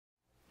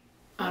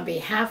On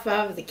behalf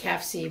of the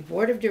CAPHC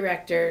Board of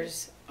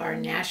Directors, our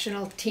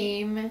national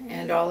team,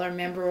 and all our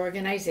member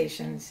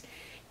organizations,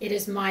 it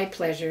is my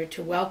pleasure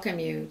to welcome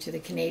you to the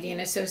Canadian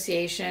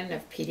Association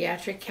of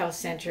Pediatric Health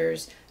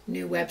Centers'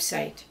 new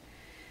website.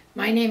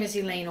 My name is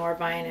Elaine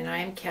Orbine, and I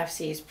am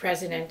CAPHC's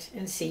President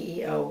and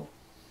CEO.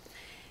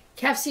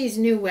 CAPHC's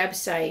new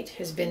website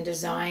has been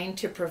designed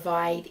to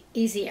provide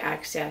easy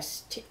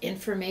access to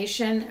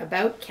information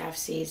about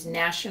CAPHC's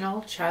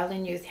national child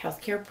and youth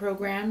healthcare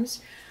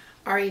programs,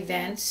 our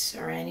events,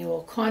 our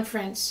annual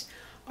conference,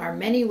 our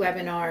many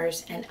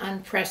webinars, and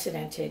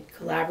unprecedented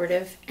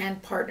collaborative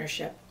and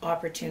partnership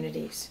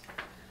opportunities.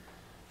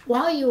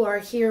 While you are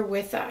here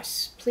with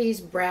us,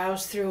 please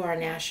browse through our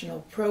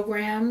national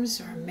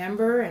programs, our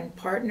member and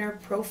partner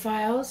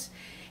profiles,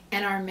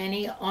 and our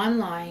many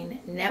online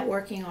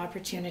networking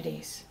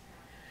opportunities.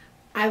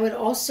 I would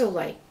also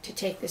like to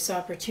take this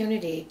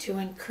opportunity to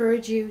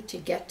encourage you to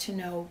get to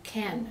know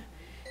CAN,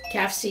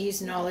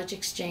 CAPHC's Knowledge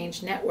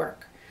Exchange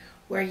Network,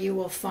 where you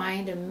will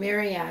find a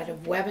myriad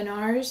of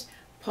webinars,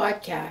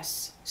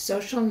 podcasts,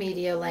 social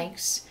media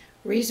links,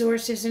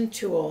 resources, and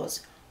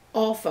tools,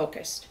 all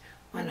focused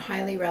on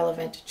highly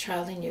relevant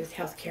child and youth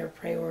healthcare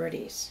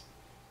priorities.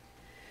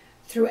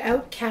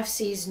 Throughout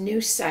CAPHC's new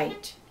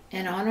site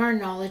and on our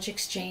Knowledge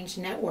Exchange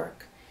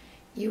Network,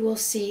 you will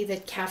see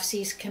that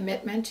CAPHC's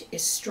commitment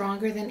is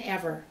stronger than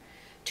ever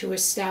to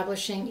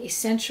establishing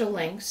essential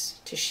links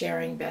to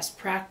sharing best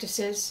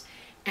practices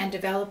and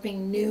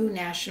developing new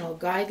national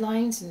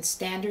guidelines and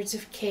standards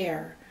of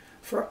care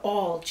for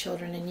all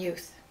children and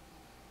youth.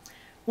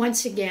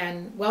 Once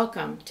again,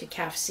 welcome to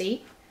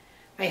CAPHC.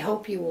 I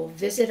hope you will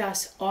visit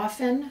us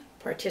often,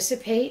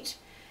 participate,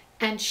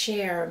 and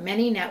share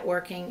many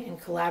networking and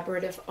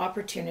collaborative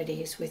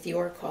opportunities with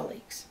your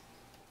colleagues.